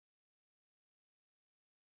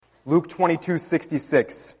Luke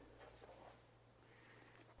 22:66.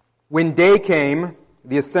 When day came,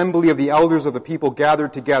 the assembly of the elders of the people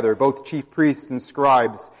gathered together, both chief priests and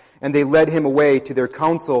scribes, and they led him away to their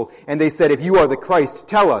council, and they said, "If you are the Christ,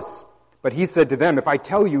 tell us." But he said to them, "If I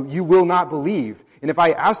tell you, you will not believe, and if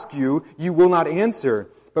I ask you, you will not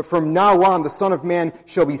answer. But from now on, the Son of Man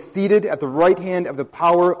shall be seated at the right hand of the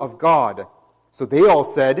power of God." So they all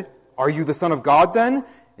said, "Are you the Son of God then?"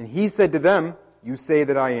 And he said to them, "You say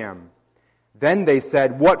that I am." Then they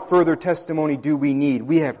said, "What further testimony do we need?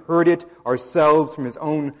 We have heard it ourselves from his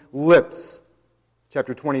own lips."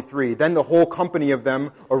 Chapter 23. Then the whole company of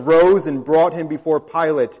them arose and brought him before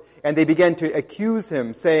Pilate, and they began to accuse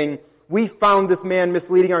him, saying, "We found this man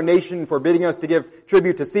misleading our nation, forbidding us to give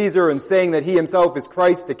tribute to Caesar, and saying that he himself is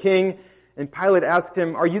Christ the King." And Pilate asked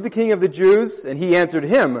him, "Are you the King of the Jews?" And he answered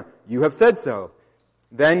him, "You have said so."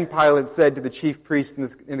 Then Pilate said to the chief priests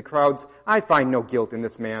in the crowds, "I find no guilt in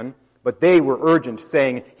this man." But they were urgent,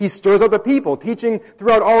 saying, "He stirs up the people, teaching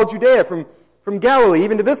throughout all Judea, from Galilee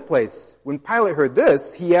even to this place." When Pilate heard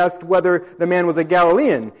this, he asked whether the man was a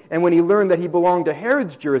Galilean. And when he learned that he belonged to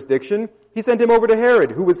Herod's jurisdiction, he sent him over to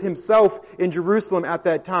Herod, who was himself in Jerusalem at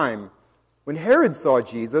that time. When Herod saw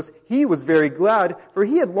Jesus, he was very glad, for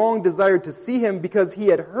he had long desired to see him because he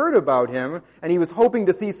had heard about him, and he was hoping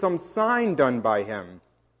to see some sign done by him.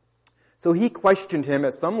 So he questioned him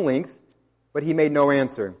at some length, but he made no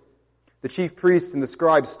answer. The chief priests and the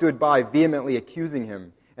scribes stood by, vehemently accusing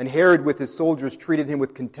him. And Herod with his soldiers treated him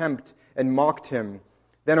with contempt and mocked him.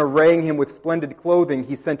 Then arraying him with splendid clothing,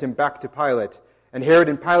 he sent him back to Pilate. And Herod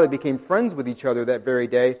and Pilate became friends with each other that very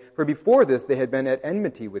day, for before this they had been at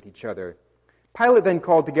enmity with each other. Pilate then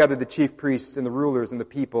called together the chief priests and the rulers and the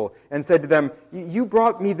people, and said to them, "You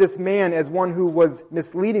brought me this man as one who was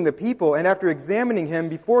misleading the people, and after examining him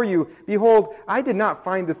before you, behold, I did not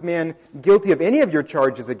find this man guilty of any of your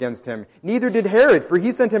charges against him. Neither did Herod, for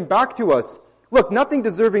he sent him back to us. Look, nothing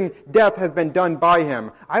deserving death has been done by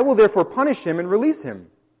him. I will therefore punish him and release him."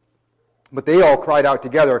 But they all cried out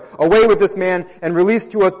together, "Away with this man, and release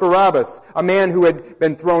to us Barabbas, a man who had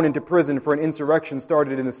been thrown into prison for an insurrection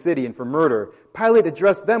started in the city and for murder." Pilate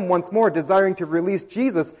addressed them once more, desiring to release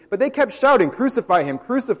Jesus, but they kept shouting, "Crucify him,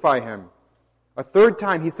 crucify him." A third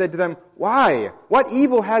time he said to them, "Why? What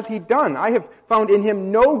evil has he done? I have found in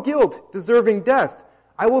him no guilt deserving death.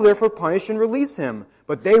 I will therefore punish and release him."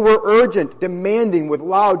 But they were urgent, demanding with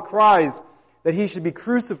loud cries that he should be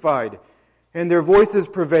crucified, and their voices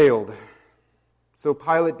prevailed. So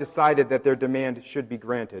Pilate decided that their demand should be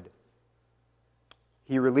granted.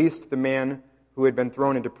 He released the man who had been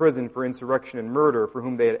thrown into prison for insurrection and murder, for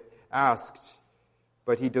whom they had asked,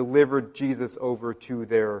 but he delivered Jesus over to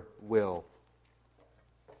their will.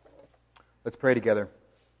 Let's pray together.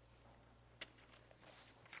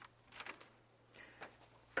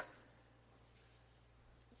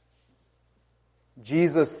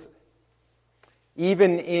 Jesus,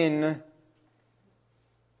 even in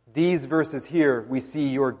these verses here, we see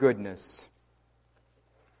your goodness.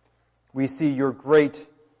 We see your great,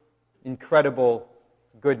 incredible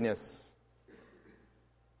goodness.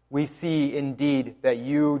 We see indeed that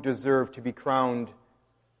you deserve to be crowned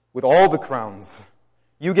with all the crowns.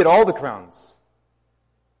 You get all the crowns.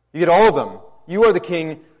 You get all of them. You are the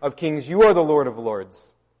King of Kings. You are the Lord of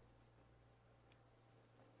Lords.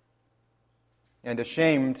 And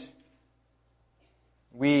ashamed,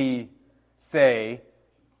 we say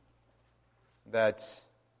that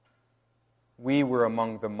we were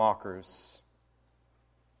among the mockers.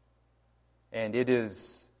 And it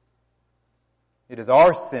is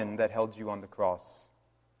our sin that held you on the cross.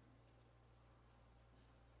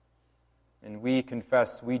 And we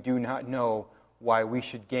confess we do not know why we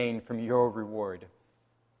should gain from your reward.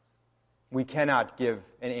 We cannot give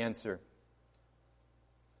an answer.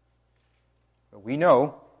 But we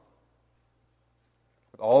know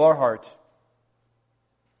with all our heart,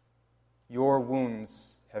 your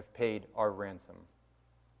wounds have paid our ransom.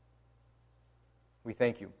 We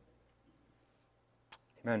thank you.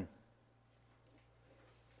 Amen.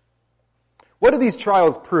 What do these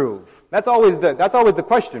trials prove? That's always the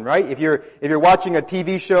question, right? If you're watching a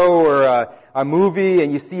TV show or a movie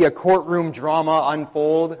and you see a courtroom drama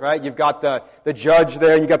unfold, right? You've got the judge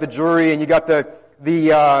there, and you got the jury, and you got the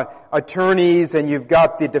attorneys, and you've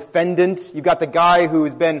got the defendant, you've got the guy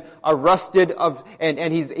who's been arrested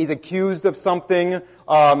and he's accused of something,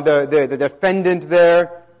 the defendant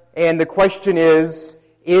there, and the question is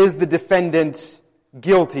the defendant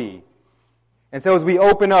guilty? And so as we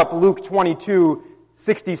open up Luke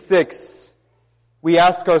 22:66, we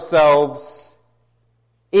ask ourselves,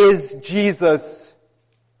 is Jesus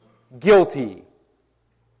guilty?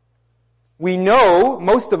 We know,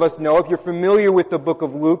 most of us know, if you're familiar with the book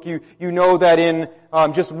of Luke, you know that in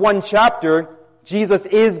just one chapter, Jesus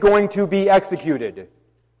is going to be executed.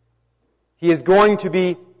 He is going to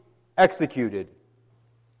be executed.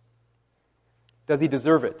 Does he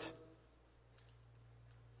deserve it?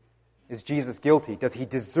 Is Jesus guilty? Does he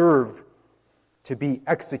deserve to be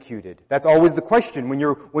executed? That's always the question when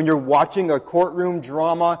you're watching a courtroom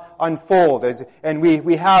drama unfold. And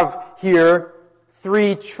we have here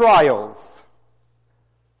 3 trials.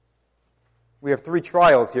 We have 3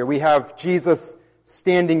 trials here. We have Jesus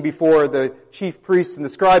standing before the chief priests and the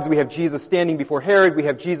scribes. We have Jesus standing before Herod. We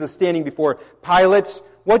have Jesus standing before Pilate.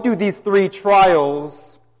 What do these 3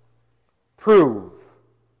 trials prove?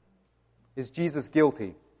 Is Jesus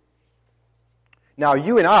guilty? Now,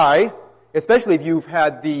 you and I, especially if you've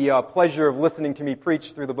had the pleasure of listening to me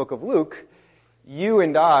preach through the book of Luke, you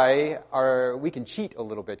and we can cheat a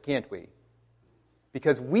little bit, can't we?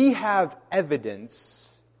 Because we have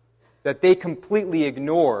evidence that they completely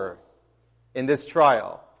ignore in this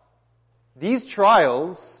trial. These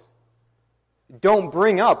trials don't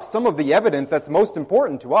bring up some of the evidence that's most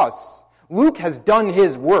important to us. Luke has done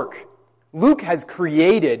his work. Luke has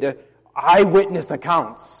created eyewitness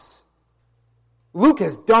accounts. Luke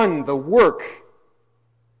has done the work.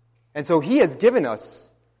 And so he has given us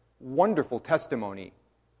wonderful testimony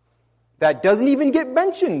that doesn't even get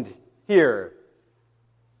mentioned here.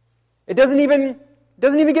 It doesn't even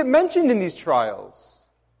get mentioned in these trials.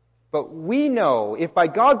 But we know, if by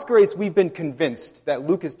God's grace we've been convinced that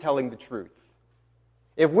Luke is telling the truth,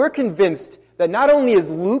 if we're convinced that not only is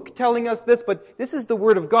Luke telling us this, but this is the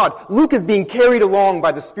Word of God. Luke is being carried along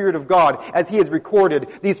by the Spirit of God as he has recorded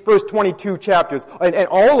these first 22 chapters and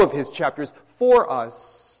all of his chapters for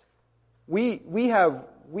us. We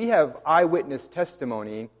have eyewitness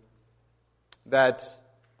testimony that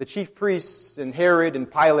the chief priests and Herod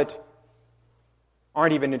and Pilate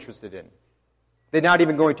aren't even interested in. They're not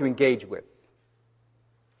even going to engage with.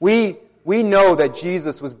 We know that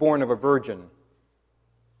Jesus was born of a virgin.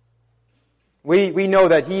 We know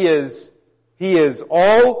that he is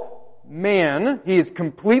all man, he is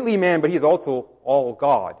completely man, but he is also all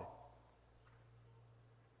God.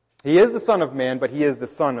 He is the Son of Man, but he is the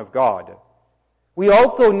Son of God. We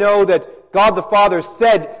also know that God the Father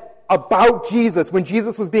said about Jesus, when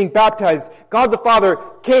Jesus was being baptized, God the Father,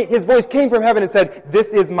 his voice came from heaven and said,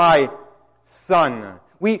 "This is my Son."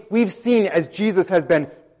 We've seen as Jesus has been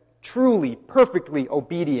truly, perfectly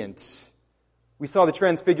obedient. We saw the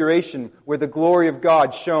transfiguration where the glory of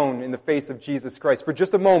God shone in the face of Jesus Christ. For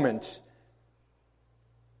just a moment,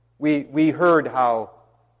 we heard how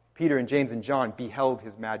Peter and James and John beheld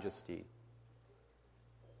his majesty.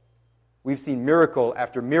 We've seen miracle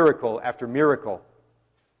after miracle after miracle.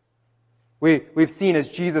 We've seen as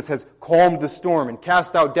Jesus has calmed the storm and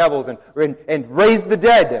cast out devils and raised the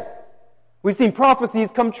dead. We've seen prophecies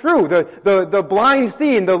come true. The blind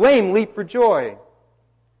see and the lame leap for joy.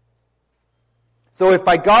 So if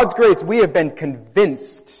by God's grace we have been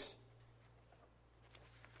convinced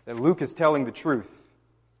that Luke is telling the truth,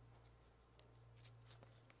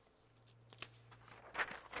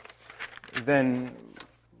 then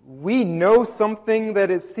we know something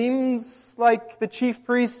that it seems like the chief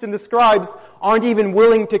priests and the scribes aren't even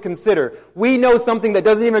willing to consider. We know something that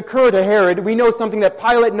doesn't even occur to Herod. We know something that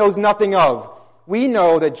Pilate knows nothing of. We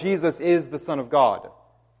know that Jesus is the Son of God.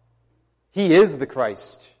 He is the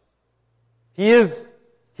Christ. He is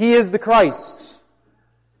the Christ.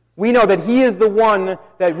 We know that He is the one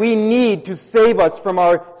that we need to save us from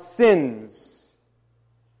our sins.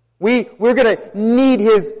 We're going to need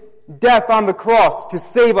His death on the cross to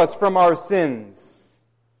save us from our sins.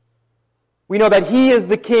 We know that He is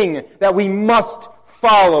the King that we must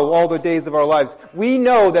follow all the days of our lives. We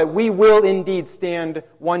know that we will indeed stand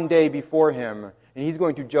one day before Him, and He's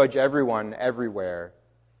going to judge everyone everywhere.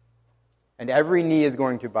 And every knee is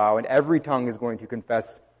going to bow, and every tongue is going to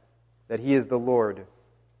confess that He is the Lord,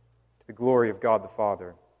 to the glory of God the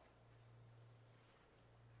Father.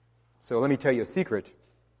 So let me tell you a secret.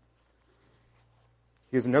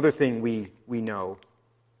 Here's another thing we know.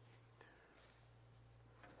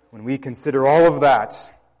 When we consider all of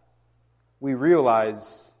that, we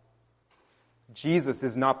realize Jesus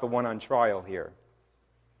is not the one on trial here.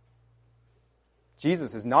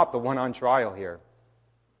 Jesus is not the one on trial here.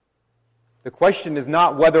 The question is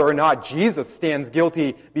not whether or not Jesus stands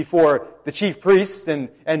guilty before the chief priests and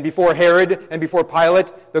before Herod and before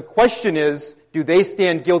Pilate. The question is, do they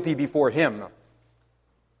stand guilty before Him?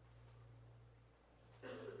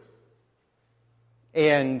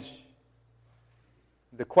 And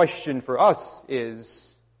the question for us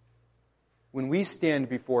is, when we stand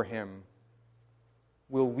before Him,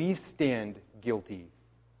 will we stand guilty?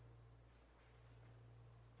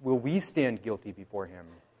 Will we stand guilty before him?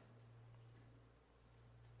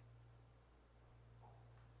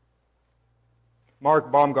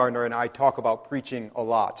 Mark Baumgartner and I talk about preaching a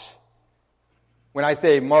lot. When I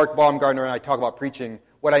say Mark Baumgartner and I talk about preaching,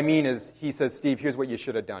 what I mean is he says, Steve, here's what you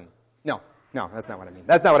should have done. No, that's not what I mean.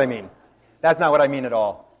 That's not what I mean. That's not what I mean at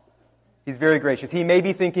all. He's very gracious. He may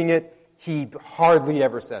be thinking it. He hardly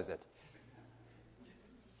ever says it.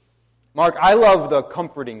 Mark, I love the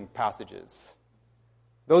comforting passages.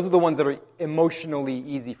 Those are the ones that are emotionally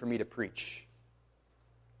easy for me to preach.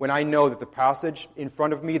 When I know that the passage in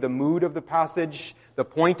front of me, the mood of the passage, the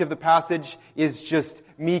point of the passage is just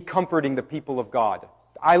me comforting the people of God.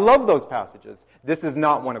 I love those passages. This is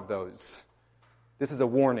not one of those. This is a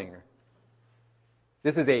warning.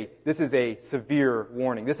 This is a severe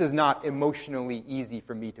warning. This is not emotionally easy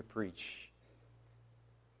for me to preach.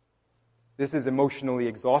 This is emotionally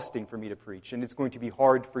exhausting for me to preach, and it's going to be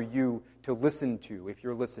hard for you to listen to if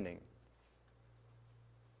you're listening.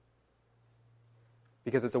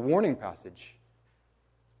 Because it's a warning passage.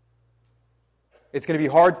 It's going to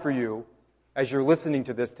be hard for you, as you're listening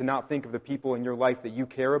to this, to not think of the people in your life that you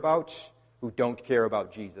care about who don't care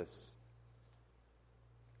about Jesus.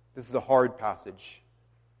 This is a hard passage.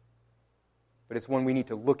 But it's one we need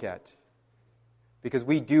to look at. Because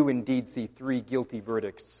we do indeed see 3 guilty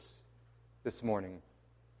verdicts this morning.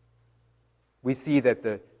 We see that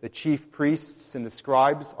the chief priests and the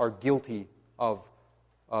scribes are guilty of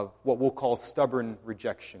what we'll call stubborn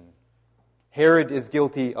rejection. Herod is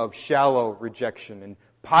guilty of shallow rejection, and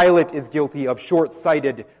Pilate is guilty of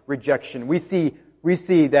short-sighted rejection. We see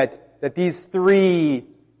that these three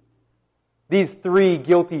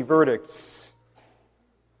guilty verdicts,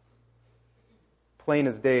 plain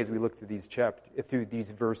as day as we look through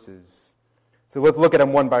these verses. So let's look at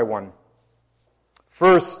them one by one.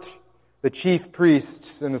 First, the chief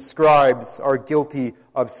priests and the scribes are guilty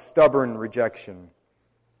of stubborn rejection.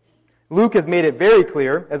 Luke has made it very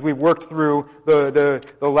clear, as we've worked through the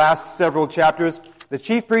last several chapters, the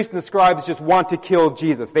chief priests and the scribes just want to kill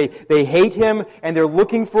Jesus. They hate him, and they're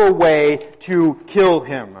looking for a way to kill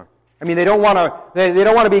him. I mean, they don't want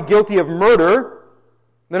to be guilty of murder.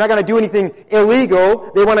 They're not going to do anything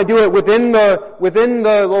illegal. They want to do it within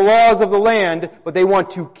the laws of the land, but they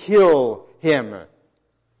want to kill him.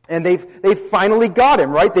 And they've finally got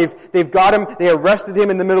him, right? They've got him. They arrested him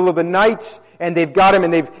in the middle of the night, and they've got him,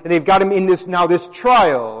 and they've got him in this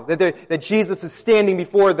trial that Jesus is standing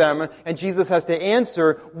before them, and Jesus has to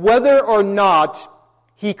answer whether or not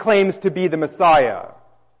he claims to be the Messiah.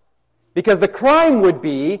 Because the crime would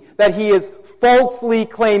be that he is falsely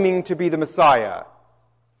claiming to be the Messiah.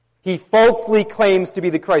 He falsely claims to be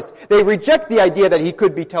the Christ. They reject the idea that he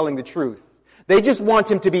could be telling the truth. They just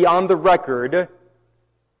want him to be on the record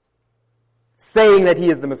saying that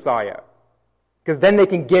he is the Messiah. Because then they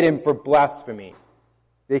can get him for blasphemy.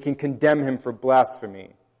 They can condemn him for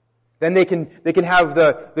blasphemy. Then they can have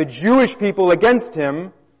the Jewish people against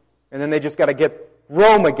him, and then they just got to get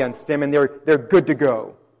Rome against him, and they're good to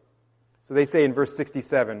go. So they say in verse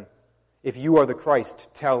 67, if you are the Christ,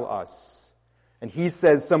 tell us. And he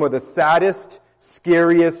says some of the saddest,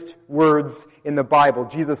 scariest words in the Bible.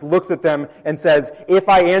 Jesus looks at them and says, if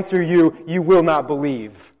I answer you, you will not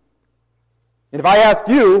believe. And if I ask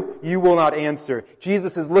you, you will not answer.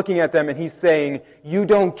 Jesus is looking at them and he's saying, you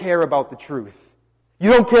don't care about the truth.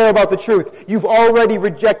 You don't care about the truth. You've already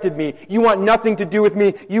rejected me. You want nothing to do with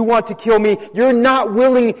me. You want to kill me. You're not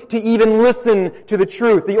willing to even listen to the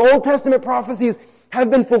truth. The Old Testament prophecies have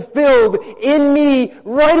been fulfilled in me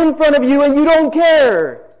right in front of you, and you don't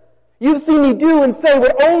care. You've seen me do and say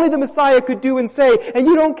what only the Messiah could do and say, and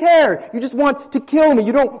you don't care. You just want to kill me.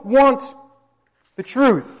 You don't want the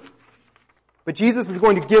truth. But Jesus is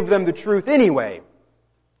going to give them the truth anyway.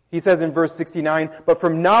 He says in verse 69, but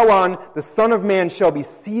from now on, the Son of Man shall be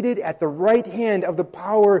seated at the right hand of the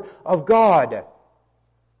power of God.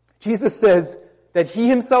 Jesus says that he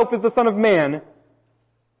himself is the Son of Man,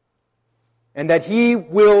 and that he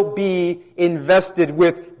will be invested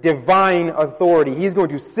with divine authority. He's going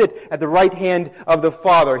to sit at the right hand of the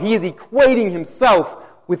Father. He is equating himself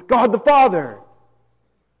with God the Father.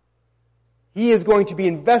 He is going to be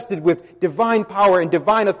invested with divine power and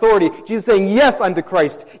divine authority. Jesus is saying, yes, I'm the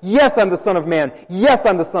Christ. Yes, I'm the Son of Man. Yes,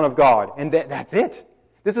 I'm the Son of God. And that's it.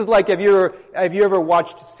 This is like, have you ever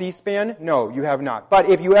watched C-SPAN? No, you have not. But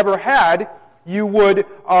if you ever had, you would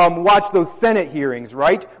watch those Senate hearings,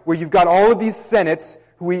 right? Where you've got all of these senates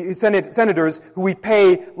senators who we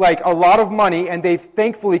pay like a lot of money, and they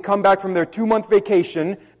thankfully come back from their 2-month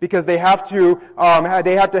vacation because they have to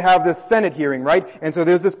have this Senate hearing, right? And so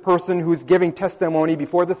there's this person who's giving testimony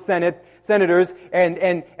before the senators,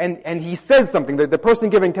 and he says something. The person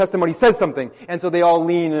giving testimony says something, and so they all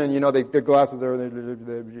lean and their glasses are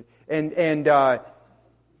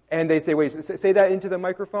and they say, wait, say that into the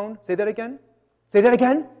microphone. Say that again. Say that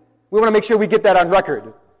again. We want to make sure we get that on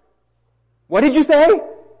record. What did you say?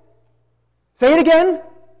 Say it again.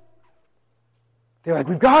 They're like,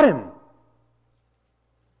 we've got him.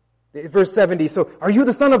 Verse 70, so are you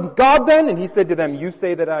the Son of God then? And he said to them, you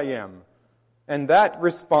say that I am. And that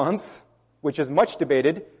response, which is much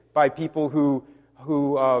debated by people who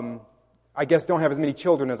I guess don't have as many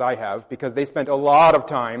children as I have, because they spent a lot of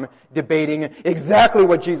time debating exactly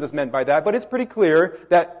what Jesus meant by that. But it's pretty clear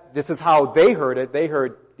that this is how they heard it. They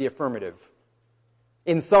heard the affirmative.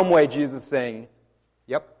 In some way, Jesus is saying,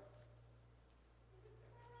 yep,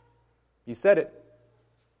 you said it.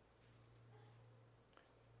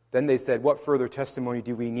 Then they said, what further testimony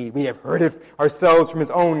do we need? We have heard it ourselves from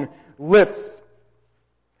his own lips.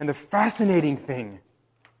 And the fascinating thing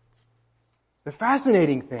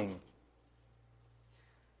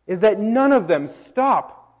is that none of them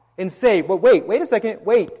stop and say, well, wait a second,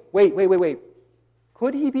 wait.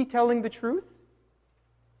 Could he be telling the truth?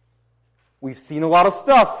 We've seen a lot of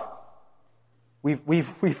stuff.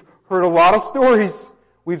 We've heard a lot of stories.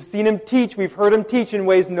 We've seen him teach. We've heard him teach in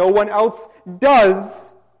ways no one else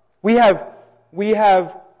does. We have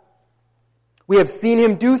seen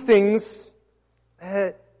him do things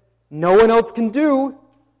that no one else can do.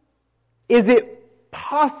 Is it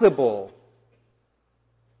possible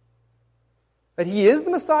that he is the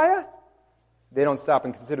Messiah? They don't stop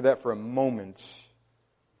and consider that for a moment,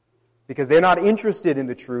 because they're not interested in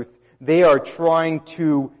the truth. They are trying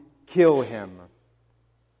to kill him.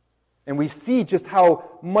 And we see just how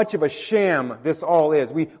much of a sham this all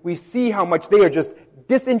is. We see how much they are just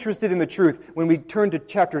disinterested in the truth when we turn to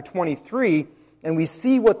chapter 23 and we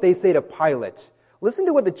see what they say to Pilate. Listen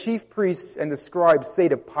to what the chief priests and the scribes say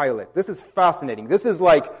to Pilate. This is fascinating. This is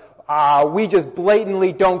like, we just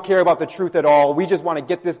blatantly don't care about the truth at all. We just want to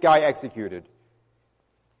get this guy executed.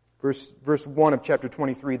 Verse 1 of chapter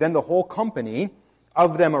 23, then the whole company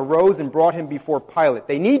of them arose and brought him before Pilate.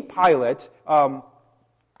 They need Pilate.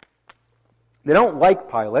 They don't like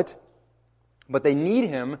Pilate, but they need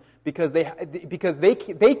him because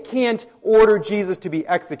they can't order Jesus to be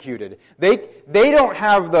executed. They don't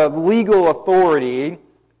have the legal authority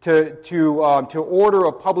to order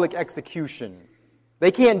a public execution.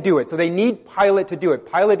 They can't do it, so they need Pilate to do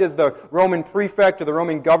it. Pilate is the Roman prefect or the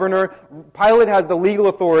Roman governor. Pilate has the legal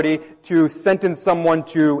authority to sentence someone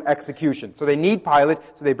to execution. So they need Pilate,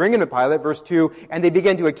 so they bring him to Pilate, verse 2, and they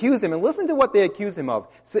begin to accuse him. And listen to what they accuse him of.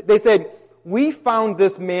 They said, we found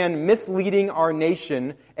this man misleading our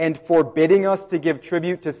nation and forbidding us to give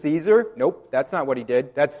tribute to Caesar. Nope, that's not what he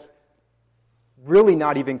did. That's really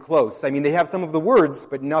not even close. I mean, they have some of the words,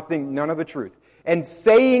 but none of the truth. And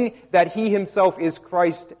saying that he himself is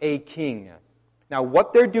Christ a king. Now,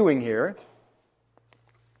 what they're doing here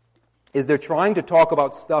is they're trying to talk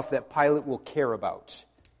about stuff that Pilate will care about.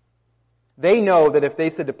 They know that if they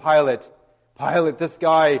said to Pilate, this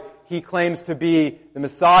guy, he claims to be the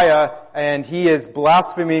Messiah, and he is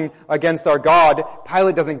blaspheming against our God.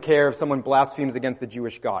 Pilate doesn't care if someone blasphemes against the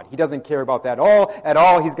Jewish God. He doesn't care about that at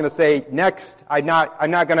all. He's going to say, next, I'm not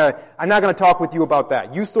going to talk with you about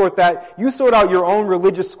that. You sort out your own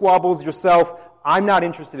religious squabbles yourself. I'm not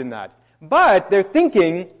interested in that. But they're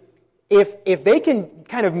thinking, if they can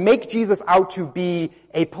kind of make Jesus out to be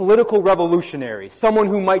a political revolutionary, someone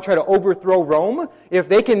who might try to overthrow Rome, if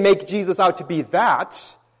they can make Jesus out to be that,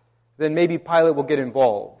 then maybe Pilate will get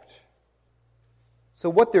involved. So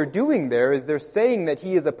what they're doing there is they're saying that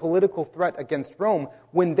he is a political threat against Rome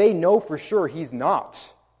when they know for sure he's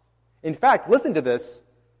not. In fact, listen to this.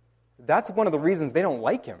 That's one of the reasons they don't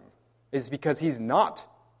like him, is because he's not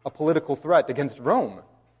a political threat against Rome.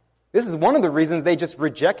 This is one of the reasons they just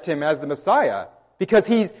reject him as the Messiah, because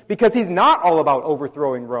he's not all about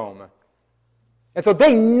overthrowing Rome. And so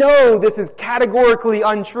they know this is categorically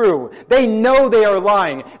untrue. They know they are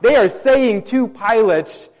lying. They are saying to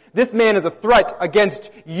Pilate, this man is a threat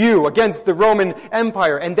against you, against the Roman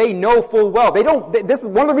Empire, and they know full well. This is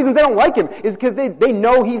one of the reasons they don't like him, is because they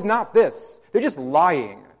know he's not this. They're just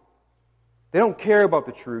lying. They don't care about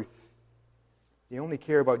the truth. They only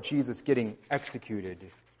care about Jesus getting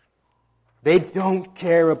executed. They don't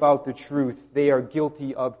care about the truth. They are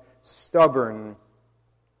guilty of stubborn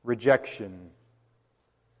rejection.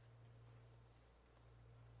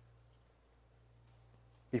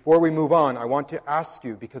 Before we move on, I want to ask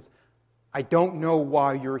you, because I don't know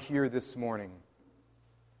why you're here this morning.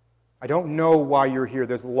 I don't know why you're here.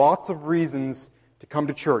 There's lots of reasons to come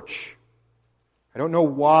to church. I don't know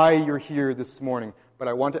why you're here this morning, but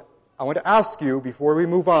I want to ask you, before we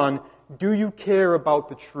move on, do you care about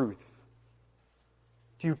the truth?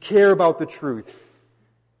 Do you care about the truth?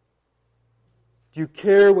 Do you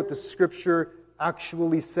care what the Scripture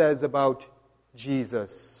actually says about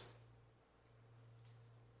Jesus?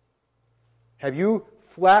 Have you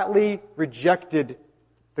flatly rejected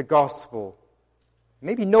the gospel?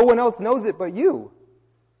 Maybe no one else knows it but you.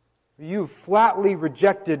 You flatly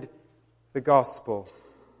rejected the gospel.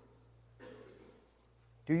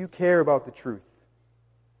 Do you care about the truth?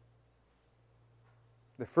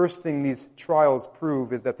 The first thing these trials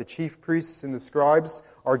prove is that the chief priests and the scribes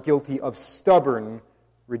are guilty of stubborn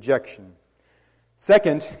rejection.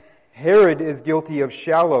 Second, Herod is guilty of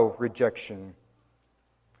shallow rejection.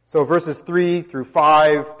 So verses 3 through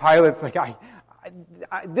 5, Pilate's like,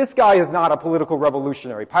 this guy is not a political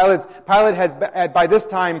revolutionary. Pilate has by this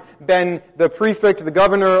time been the prefect, the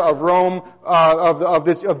governor of Rome,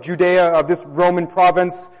 of Judea, of this Roman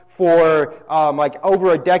province for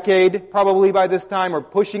over a decade, probably by this time, or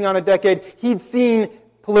pushing on a decade. He'd seen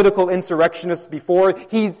political insurrectionists before.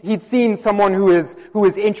 He'd seen someone who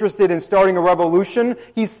is interested in starting a revolution.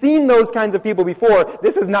 He's seen those kinds of people before.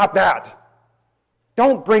 This is not that.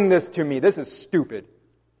 Don't bring this to me. This is stupid.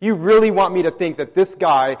 You really want me to think that this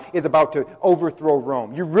guy is about to overthrow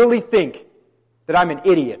Rome. You really think that I'm an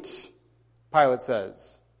idiot, Pilate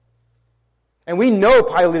says. And we know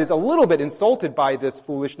Pilate is a little bit insulted by this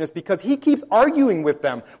foolishness because he keeps arguing with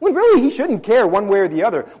them, when really he shouldn't care one way or the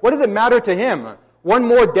other. What does it matter to him? One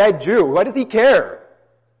more dead Jew. Why does he care?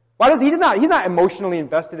 He's not emotionally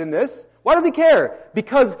invested in this. Why does he care?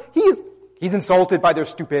 Because he's insulted by their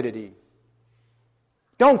stupidity.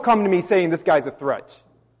 Don't come to me saying this guy's a threat.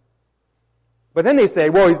 But then they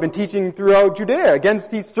say, well, he's been teaching throughout Judea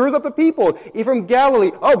he stirs up the people. He's from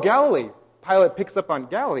Galilee. Oh, Galilee. Pilate picks up on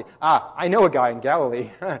Galilee. I know a guy in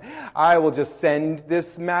Galilee. I will just send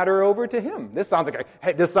this matter over to him. This sounds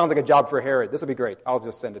like a job for Herod. This will be great. I'll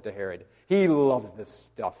just send it to Herod. He loves this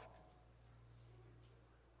stuff.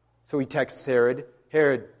 So he texts Herod.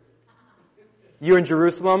 Herod, you in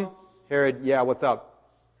Jerusalem? Herod, yeah, what's up?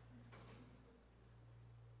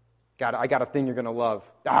 I got a thing you're going to love.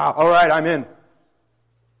 All right, I'm in.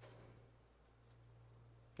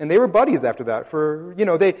 And they were buddies after that.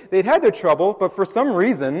 They'd had their trouble, but for some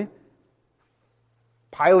reason,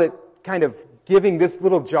 Pilate kind of giving this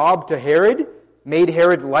little job to Herod made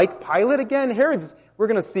Herod like Pilate again. Herod's, we're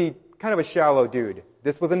going to see, kind of a shallow dude.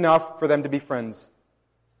 This was enough for them to be friends.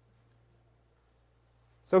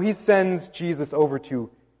 So he sends Jesus over to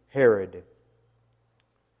Herod.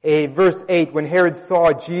 Verse 8, when Herod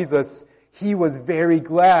saw Jesus, he was very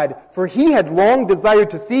glad, for he had long desired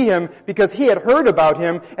to see him because he had heard about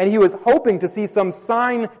him, and he was hoping to see some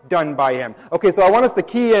sign done by him. Okay, so I want us to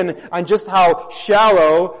key in on just how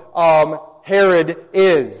shallow Herod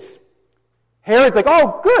is. Herod's like,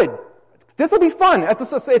 oh, good. This will be fun.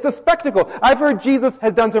 It's a spectacle. I've heard Jesus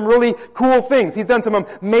has done some really cool things. He's done some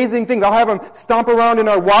amazing things. I'll have him stomp around in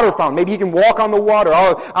our water fountain. Maybe he can walk on the water.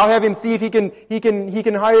 I'll have him see if he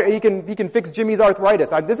can fix Jimmy's arthritis.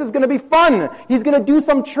 This is going to be fun. He's going to do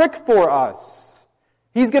some trick for us.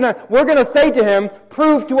 We're going to say to him,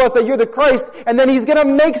 prove to us that you're the Christ, and then he's going to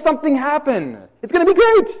make something happen. It's going to be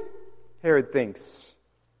great, Herod thinks.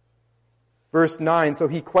 Verse 9, so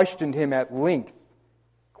he questioned him at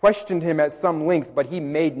some length, but he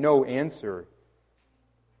made no answer.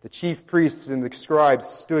 The chief priests and the scribes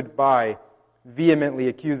stood by, vehemently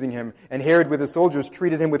accusing him, and Herod with his soldiers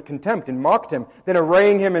treated him with contempt and mocked him. Then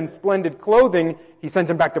arraying him in splendid clothing, he sent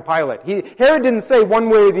him back to Pilate. Herod didn't say one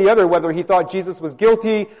way or the other whether he thought Jesus was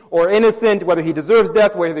guilty or innocent, whether he deserves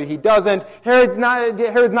death, whether he doesn't. Herod's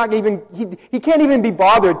not even, he can't even be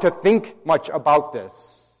bothered to think much about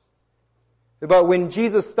this. But when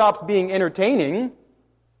Jesus stops being entertaining,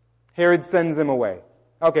 Herod sends him away.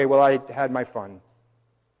 Okay, well, I had my fun.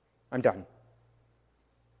 I'm done.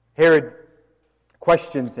 Herod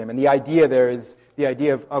questions him, and the idea there is the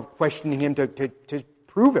idea of questioning him to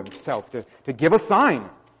prove himself, to give a sign.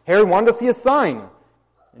 Herod wanted to see a sign.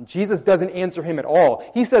 And Jesus doesn't answer him at all.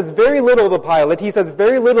 He says very little to Pilate. He says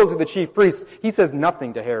very little to the chief priests. He says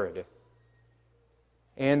nothing to Herod.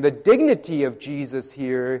 And the dignity of Jesus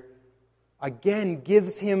here, again,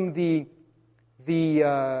 gives him the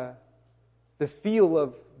feel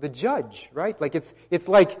of the judge, right? Like it's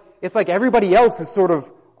like everybody else is sort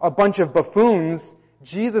of a bunch of buffoons,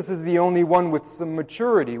 Jesus is the only one with some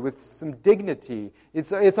maturity, with some dignity.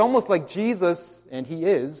 It's almost like Jesus, and he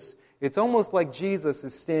is, it's almost like Jesus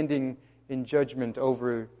is standing in judgment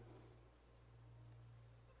over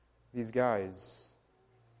these guys.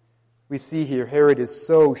 We see here, Herod is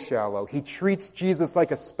so shallow. He treats Jesus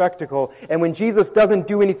like a spectacle. And when Jesus doesn't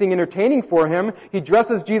do anything entertaining for him, he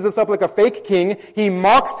dresses Jesus up like a fake king, he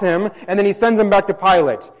mocks him, and then he sends him back to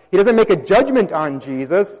Pilate. He doesn't make a judgment on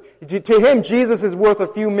Jesus. To him, Jesus is worth a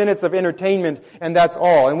few minutes of entertainment, and that's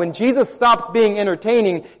all. And when Jesus stops being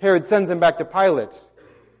entertaining, Herod sends him back to Pilate.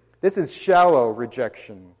 This is shallow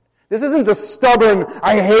rejection. This isn't the stubborn,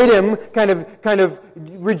 I hate him kind of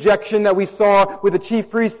rejection that we saw with the chief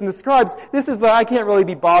priests and the scribes. This is the, I can't really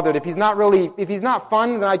be bothered. If he's not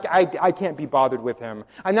fun, then I can't be bothered with him.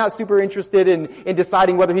 I'm not super interested in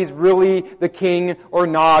deciding whether he's really the king or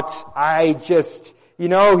not. I just,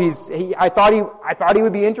 I thought he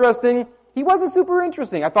would be interesting. He wasn't super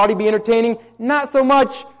interesting. I thought he'd be entertaining. Not so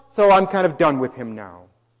much. So I'm kind of done with him now.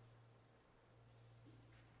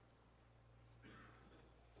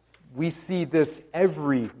 We see this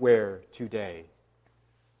everywhere today.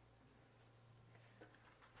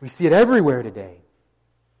 We see it everywhere today.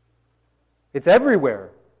 It's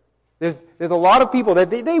everywhere. There's a lot of people that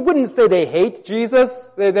they wouldn't say they hate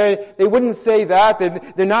Jesus. They wouldn't say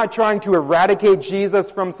that. They're not trying to eradicate Jesus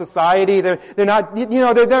from society. They're not,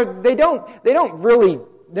 they're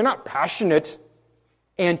not passionate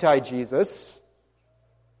anti-Jesus.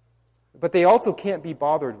 But they also can't be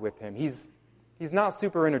bothered with him. He's not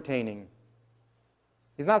super entertaining.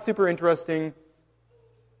 He's not super interesting.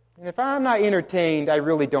 And if I'm not entertained, I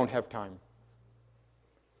really don't have time.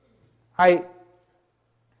 I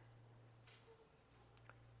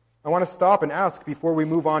want to stop and ask before we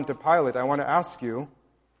move on to Pilate. I want to ask you,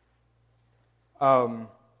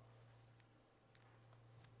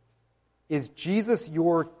 is Jesus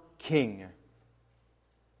your king?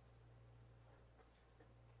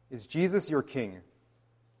 Is Jesus your king?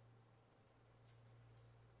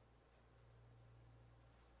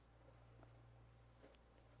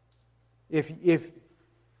 And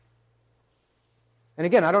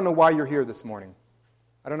again, I don't know why you're here this morning.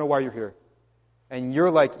 I don't know why you're here. And you're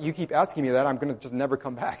like, you keep asking me that, I'm going to just never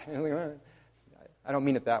come back. I don't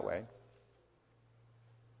mean it that way.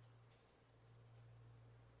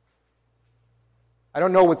 I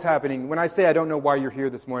don't know what's happening. When I say I don't know why you're here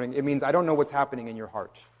this morning, it means I don't know what's happening in your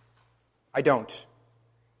heart. I don't.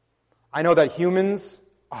 I know that humans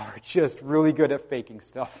are just really good at faking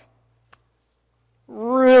stuff.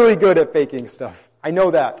 Really good at faking stuff. I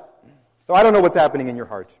know that. So I don't know what's happening in your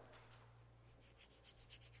heart.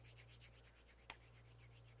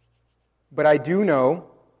 But I do know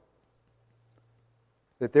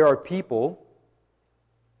that there are people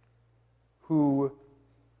who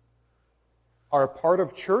are a part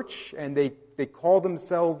of church and they call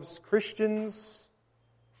themselves Christians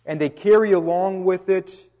and they carry along with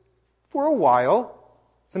it for a while,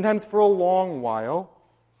 sometimes for a long while,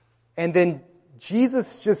 and then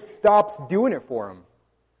Jesus just stops doing it for them.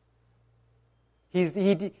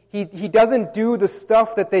 He doesn't do the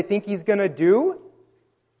stuff that they think he's going to do.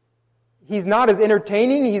 He's not as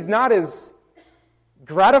entertaining. He's not as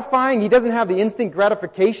gratifying. He doesn't have the instant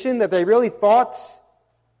gratification that they really thought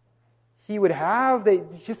he would have.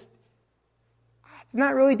 It's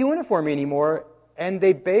not really doing it for me anymore. And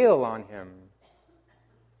they bail on him.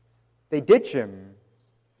 They ditch him.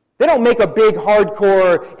 They don't make a big,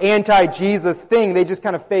 hardcore, anti-Jesus thing. They just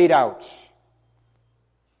kind of fade out.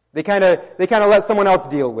 They kind of let someone else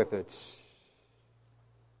deal with it.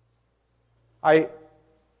 I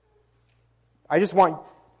just want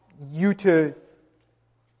you to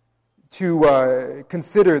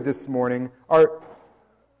consider this morning,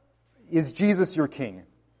 is Jesus your king?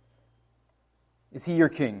 Is he your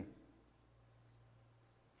king?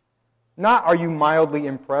 Not are you mildly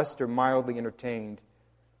impressed or mildly entertained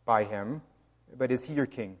by him, but is he your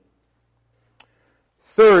king?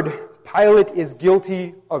 Third, Pilate is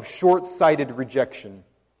guilty of short-sighted rejection.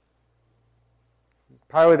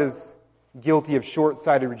 Pilate is guilty of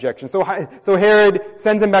short-sighted rejection. So Herod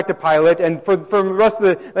sends him back to Pilate, and for the rest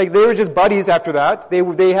of they were just buddies after that.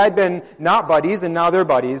 They had been not buddies, and now they're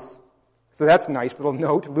buddies. So that's a nice little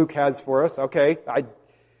note Luke has for us. Okay,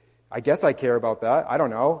 I guess I care about that. I don't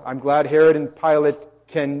know. I'm glad Herod and Pilate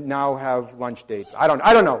can now have lunch dates. I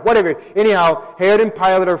don't know. Whatever. Anyhow, Herod and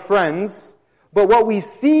Pilate are friends. But what we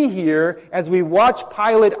see here as we watch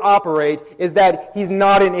Pilate operate is that he's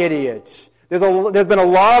not an idiot. There's been a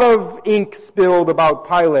lot of ink spilled about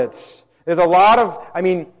Pilate. There's a lot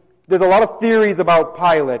of theories about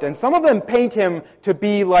Pilate, and some of them paint him to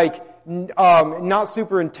be like not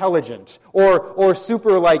super intelligent or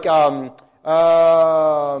super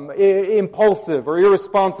impulsive or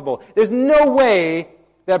irresponsible. There's no way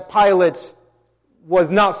that Pilate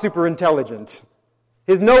was not super intelligent.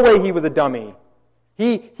 There's no way he was a dummy.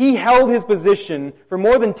 He held his position for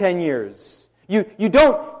more than 10 years. You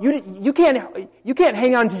can't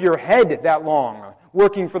hang on to your head that long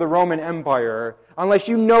working for the Roman Empire unless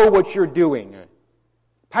you know what you're doing.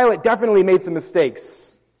 Pilate definitely made some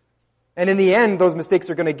mistakes. And in the end, those mistakes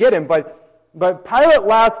are going to get him, but Pilate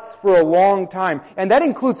lasts for a long time. And that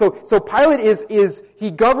includes, so Pilate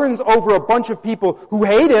he governs over a bunch of people who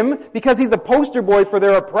hate him because he's the poster boy for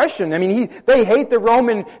their oppression. I mean, they hate the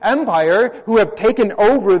Roman Empire who have taken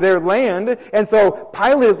over their land. And so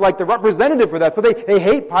Pilate is like the representative for that. So they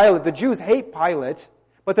hate Pilate. The Jews hate Pilate.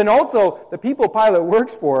 But then also, the people Pilate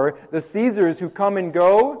works for, the Caesars who come and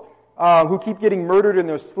go, who keep getting murdered in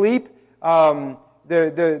their sleep,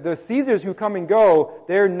 the Caesars who come and go,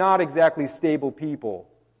 they're not exactly stable people.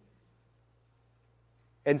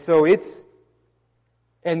 And so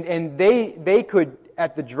and they could,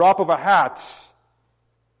 at the drop of a hat,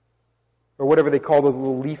 or whatever they call those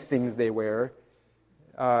little leaf things they wear,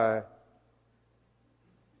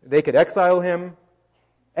 they could exile him,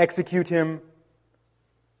 execute him.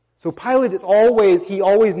 So Pilate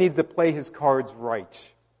always needs to play his cards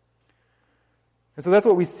right. And so that's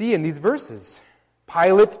what we see in these verses.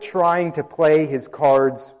 Pilate trying to play his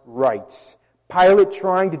cards right. Pilate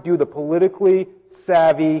trying to do the politically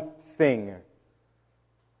savvy thing.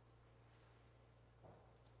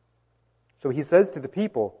 So he says to the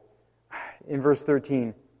people, in verse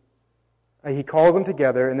 13, he calls them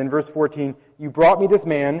together, and then verse 14, you brought me this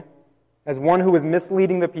man as one who was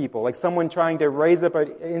misleading the people, like someone trying to raise up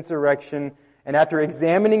an insurrection, and after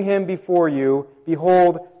examining him before you,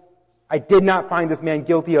 behold, I did not find this man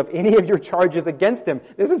guilty of any of your charges against him.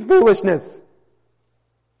 This is foolishness.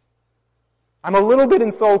 I'm a little bit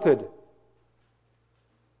insulted.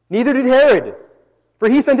 Neither did Herod, for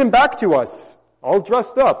he sent him back to us, all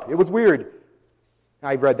dressed up. It was weird.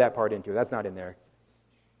 I read that part into it. That's not in there.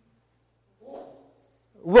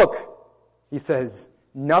 Look, he says,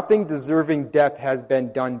 nothing deserving death has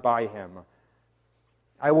been done by him.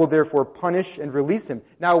 I will therefore punish and release him.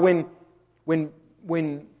 Now, when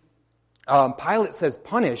Pilate says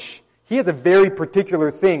punish, he has a very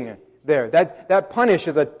particular thing there. That punish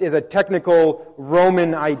is a technical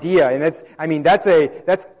Roman idea, and that's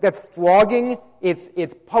flogging.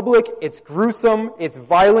 It's public. It's gruesome. It's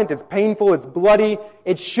violent. It's painful. It's bloody.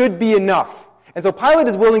 It should be enough. And so Pilate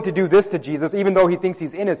is willing to do this to Jesus, even though he thinks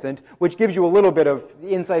he's innocent, which gives you a little bit of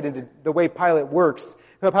insight into the way Pilate works.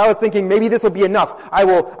 But Pilate's thinking, maybe this will be enough. I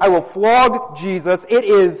will flog Jesus. It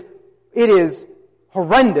is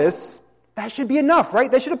horrendous. That should be enough, right?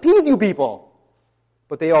 That should appease you people.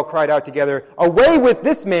 But they all cried out together, away with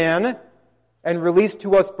this man, and release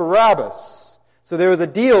to us Barabbas. So there was a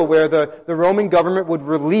deal where the Roman government would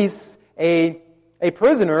release a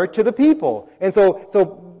prisoner to the people. And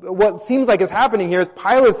so what seems like is happening here is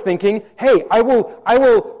Pilate's thinking, hey,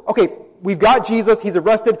 okay, we've got Jesus, he's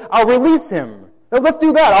arrested, I'll release him. Let's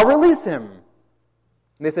do that, I'll release him.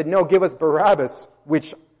 And they said, no, give us Barabbas,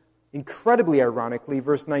 which, incredibly ironically,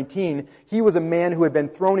 verse 19, he was a man who had been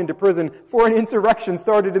thrown into prison for an insurrection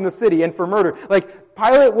started in the city and for murder. Like,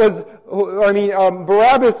 Barabbas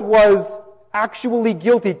was actually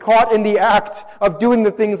guilty, caught in the act of doing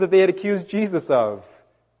the things that they had accused Jesus of.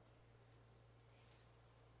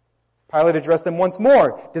 Pilate addressed them once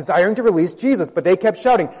more, desiring to release Jesus, but they kept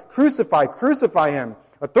shouting, crucify, crucify him.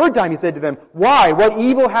 A third time he said to them, why? What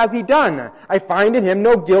evil has he done? I find in him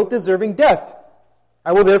no guilt deserving death.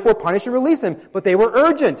 I will therefore punish and release him. But they were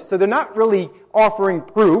urgent, so they're not really offering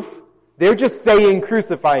proof. They're just saying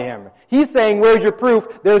crucify him. He's saying, where's your proof?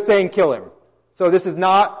 They're saying kill him. So this is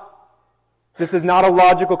not a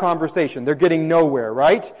logical conversation. They're getting nowhere,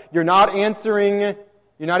 right? You're not answering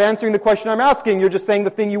the question I'm asking. You're just saying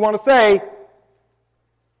the thing you want to say.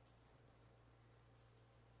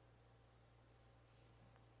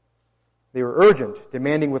 They were urgent,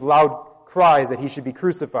 demanding with loud cries that he should be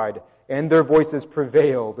crucified, and their voices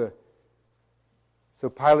prevailed. So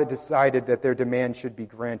Pilate decided that their demand should be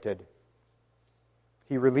granted.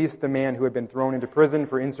 He released the man who had been thrown into prison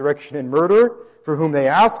for insurrection and murder, for whom they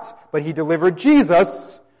asked, but he delivered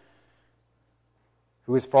Jesus,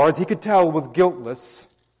 who as far as he could tell was guiltless,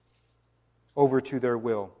 over to their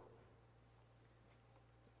will.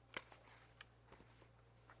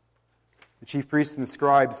 The chief priests and the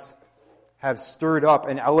scribes have stirred up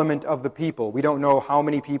an element of the people. We don't know how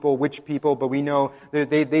many people, which people, but we know that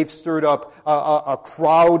they've stirred up a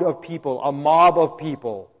crowd of people, a mob of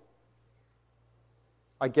people,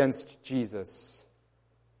 against Jesus.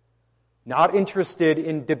 Not interested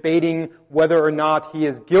in debating whether or not he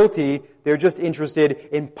is guilty. They're just interested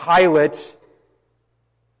in Pilate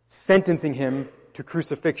sentencing him to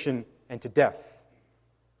crucifixion and to death.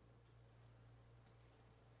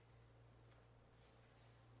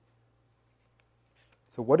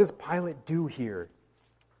 So what does Pilate do here?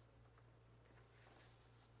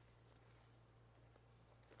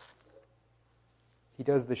 He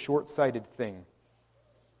does the short-sighted thing.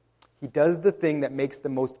 He does the thing that makes the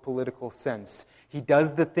most political sense. He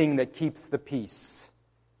does the thing that keeps the peace.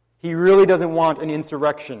 He really doesn't want an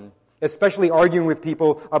insurrection, especially arguing with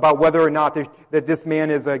people about whether or not that this man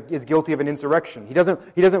is guilty of an insurrection. He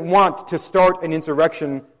doesn't want to start an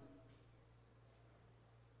insurrection,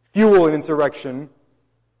 fuel an insurrection.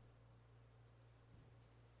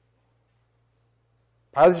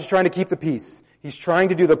 Pilate's just trying to keep the peace. He's trying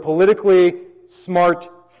to do the politically smart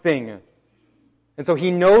thing. And so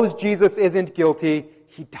he knows Jesus isn't guilty.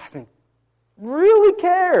 He doesn't really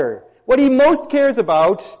care. What he most cares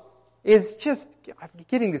about is just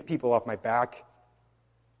getting these people off my back.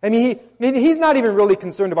 I mean, he's not even really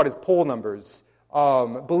concerned about his poll numbers.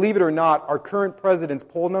 Believe it or not, our current president's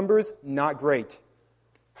poll numbers, not great.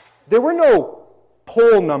 There were no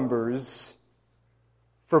poll numbers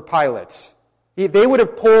for Pilate. If they would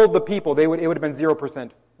have polled the people, it would have been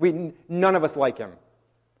 0%. None of us like him.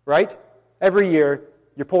 Right? Every year,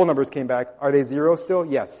 your poll numbers came back. Are they 0 still?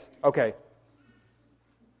 Yes. Okay.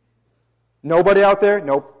 Nobody out there?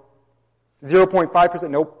 Nope. 0.5%?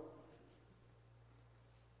 Nope.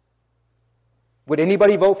 Would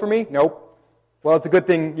anybody vote for me? Nope. Well, it's a good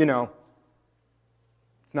thing, it's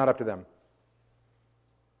not up to them.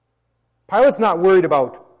 Pilate's not worried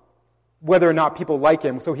about whether or not people like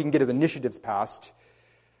him so he can get his initiatives passed.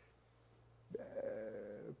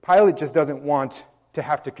 Pilate just doesn't want to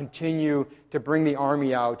have to continue to bring the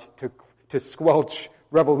army out to squelch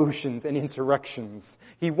revolutions and insurrections.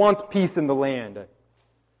 He wants peace in the land.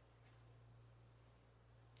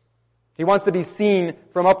 He wants to be seen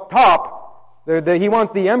from up top. He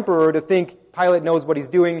wants the emperor to think Pilate knows what he's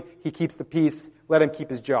doing. He keeps the peace. Let him keep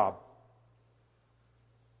his job.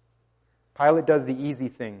 Pilate does the easy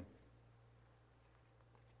thing.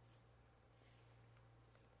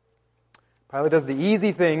 Pilate does the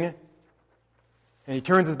easy thing, and he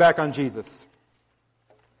turns his back on Jesus.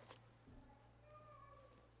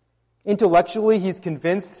 Intellectually, he's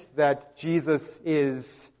convinced that Jesus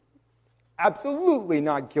is absolutely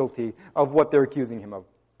not guilty of what they're accusing him of.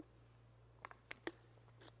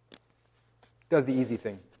 Does the easy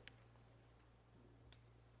thing.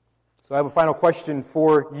 So I have a final question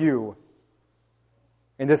for you.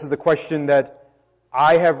 And this is a question that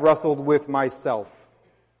I have wrestled with myself.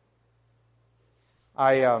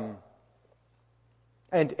 And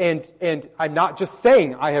I'm not just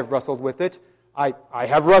saying I have wrestled with it. I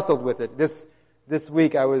have wrestled with it. This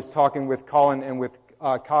week I was talking with Colin and with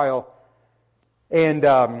Kyle, and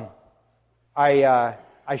I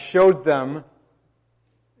showed them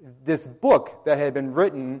this book that had been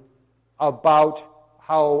written about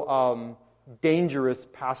how dangerous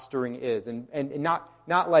pastoring is, and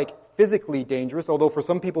not like physically dangerous, although for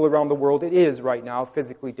some people around the world it is right now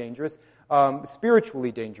physically dangerous,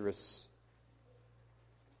 spiritually dangerous.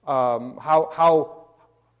 How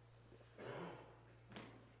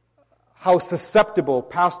susceptible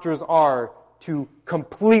pastors are to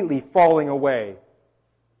completely falling away,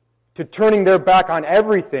 to turning their back on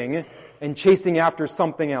everything and chasing after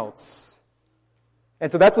something else.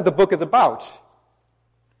 And so that's what the book is about.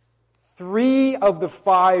 3 of the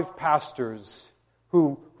 5 pastors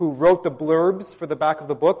who wrote the blurbs for the back of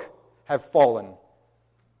the book have fallen.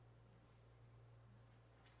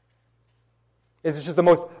 It's just the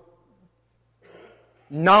most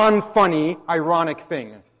non-funny, ironic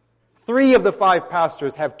thing. 3 of the 5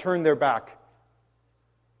 pastors have turned their back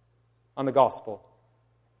on the gospel.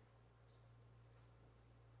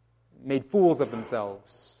 Made fools of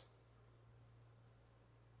themselves.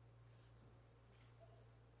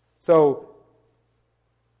 So,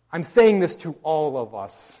 I'm saying this to all of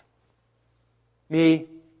us. Me,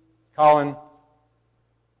 Colin,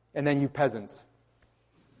 and then you peasants.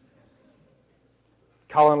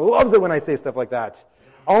 Colin loves it when I say stuff like that.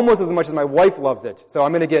 Almost as much as my wife loves it. So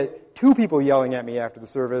I'm going to get 2 people yelling at me after the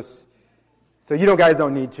service. So you guys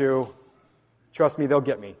don't need to. Trust me, they'll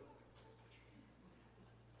get me.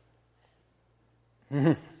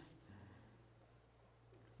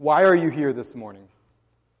 Why are you here this morning?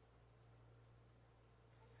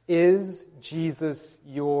 Is Jesus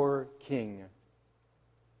your King?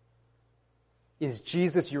 Is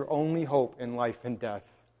Jesus your only hope in life and death?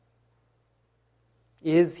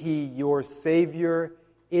 Is He your Savior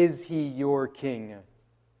Is he your king?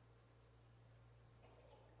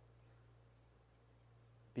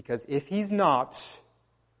 Because if he's not,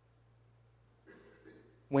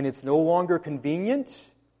 when it's no longer convenient,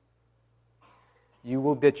 you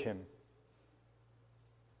will ditch him.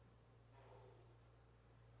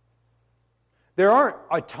 There aren't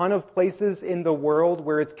a ton of places in the world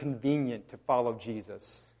where it's convenient to follow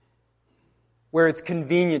Jesus. Where it's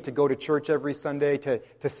convenient to go to church every Sunday,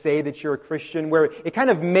 to say that you're a Christian, where it kind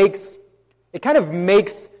of makes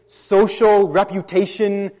social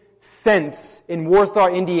reputation sense in Warsaw,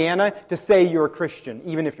 Indiana, to say you're a Christian,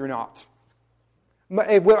 even if you're not.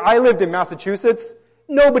 Where I lived in Massachusetts,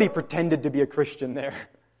 nobody pretended to be a Christian there.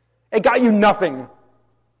 It got you nothing.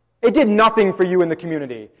 It did nothing for you in the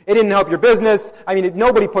community. It didn't help your business. I mean,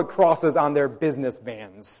 nobody put crosses on their business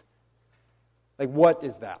vans. Like, what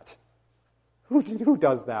is that? Who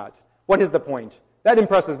does that? What is the point? That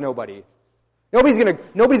impresses nobody. Nobody's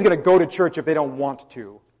gonna go to church if they don't want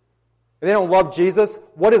to. If they don't love Jesus,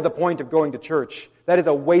 what is the point of going to church? That is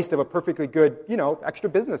a waste of a perfectly good, extra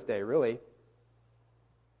business day, really.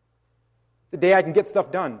 It's a day I can get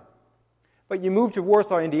stuff done. But you move to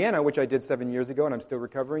Warsaw, Indiana, which I did 7 years ago and I'm still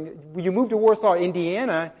recovering. You move to Warsaw,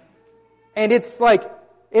 Indiana, and it's like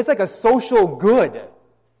a social good.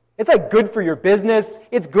 It's like good for your business.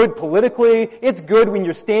 It's good politically. It's good when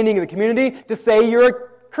you're standing in the community to say you're a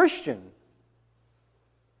Christian.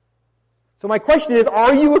 So my question is,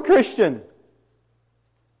 are you a Christian?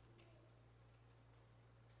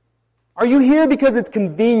 Are you here because it's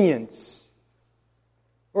convenient?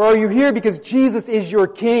 Or are you here because Jesus is your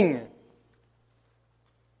King?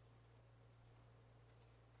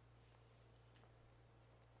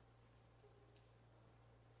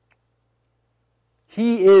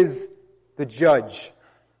 He is the judge.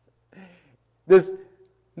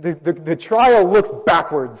 The trial looks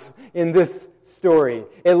backwards in this story.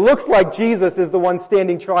 It looks like Jesus is the one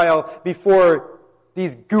standing trial before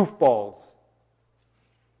these goofballs.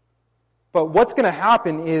 But what's going to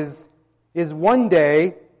happen is one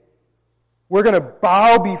day we're going to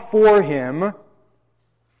bow before him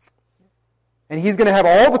and he's going to have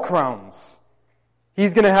all the crowns.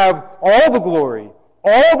 He's going to have all the glory.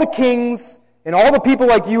 All the kings and all the people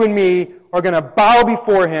like you and me are going to bow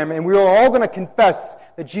before him, and we are all going to confess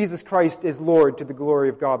that Jesus Christ is Lord to the glory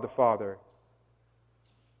of God the Father.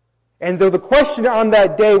 And though the question on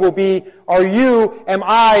that day will be, am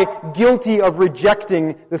I guilty of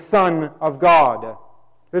rejecting the Son of God?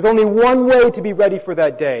 There's only one way to be ready for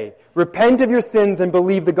that day. Repent of your sins and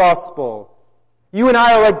believe the gospel. You and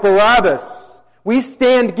I are like Barabbas. We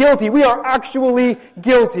stand guilty. We are actually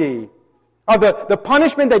guilty. Of the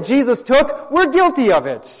punishment that Jesus took, we're guilty of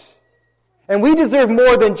it. And we deserve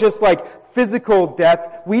more than just like physical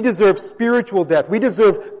death. We deserve spiritual death. We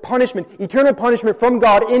deserve punishment, eternal punishment from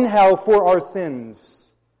God in hell for our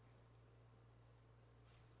sins.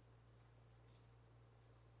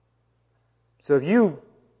 So if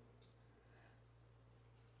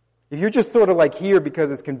you're just sort of like here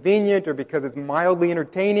because it's convenient or because it's mildly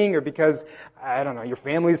entertaining or because, I don't know, your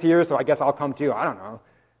family's here, so I guess I'll come too. I don't know.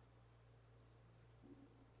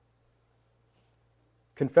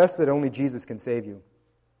 Confess that only Jesus can save you.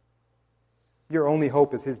 Your only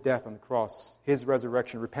hope is his death on the cross, his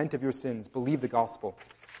resurrection. Repent of your sins. Believe the gospel.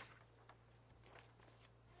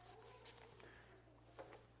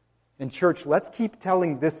 And church, let's keep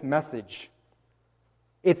telling this message.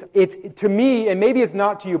 It's to me, and maybe it's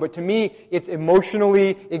not to you, but to me, it's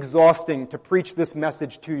emotionally exhausting to preach this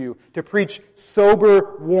message to you, to preach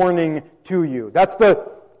sober warning to you. That's the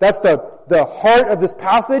heart of this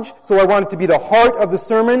passage, so I want it to be the heart of the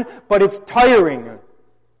sermon, but it's tiring.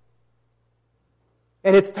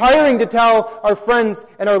 And it's tiring to tell our friends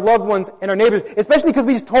and our loved ones and our neighbors, especially because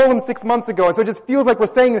we just told them 6 months ago, and so it just feels like we're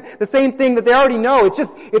saying the same thing that they already know.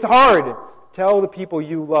 It's hard. Tell the people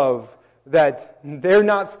you love that they're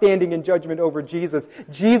not standing in judgment over Jesus.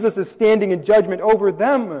 Jesus is standing in judgment over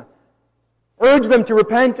them. Urge them to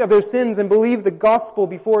repent of their sins and believe the gospel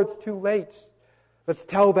before it's too late. Let's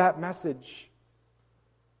tell that message.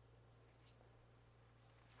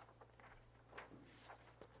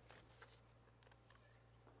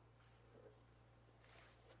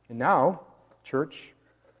 And now, church,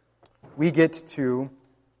 we get to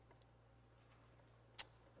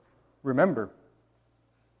remember.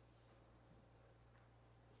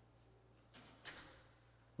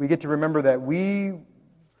 We get to remember that we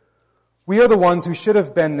are the ones who should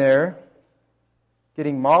have been there,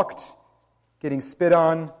 getting mocked, getting spit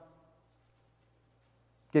on,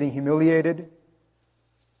 getting humiliated.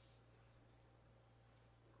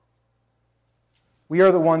 We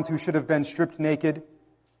are the ones who should have been stripped naked,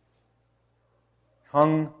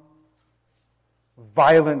 hung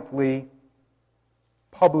violently,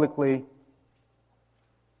 publicly,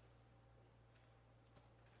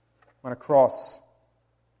 on a cross,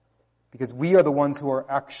 because we are the ones who are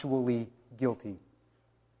actually guilty.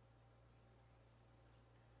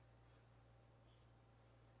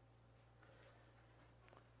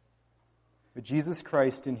 But Jesus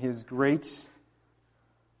Christ, in his great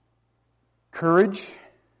courage,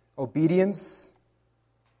 obedience,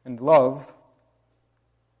 and love,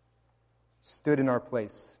 stood in our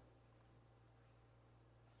place.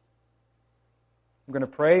 I'm going to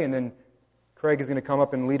pray, and then Craig is going to come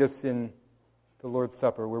up and lead us in the Lord's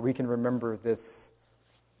Supper, where we can remember this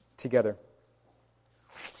together.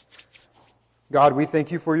 God, we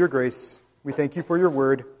thank you for your grace. We thank you for your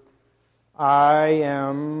word.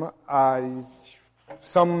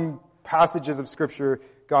 Some passages of Scripture,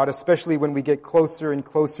 God, especially when we get closer and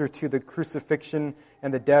closer to the crucifixion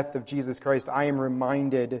and the death of Jesus Christ, I am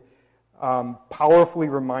reminded, powerfully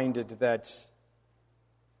reminded, that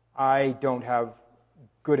I don't have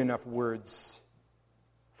good enough words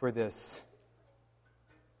for this.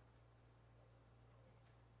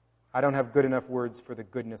 I don't have good enough words for the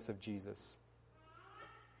goodness of Jesus.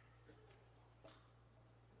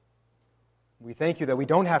 We thank you that we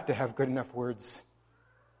don't have to have good enough words.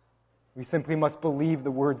 We simply must believe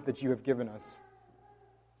the words that you have given us.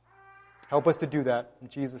 Help us to do that. In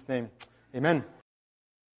Jesus' name, amen.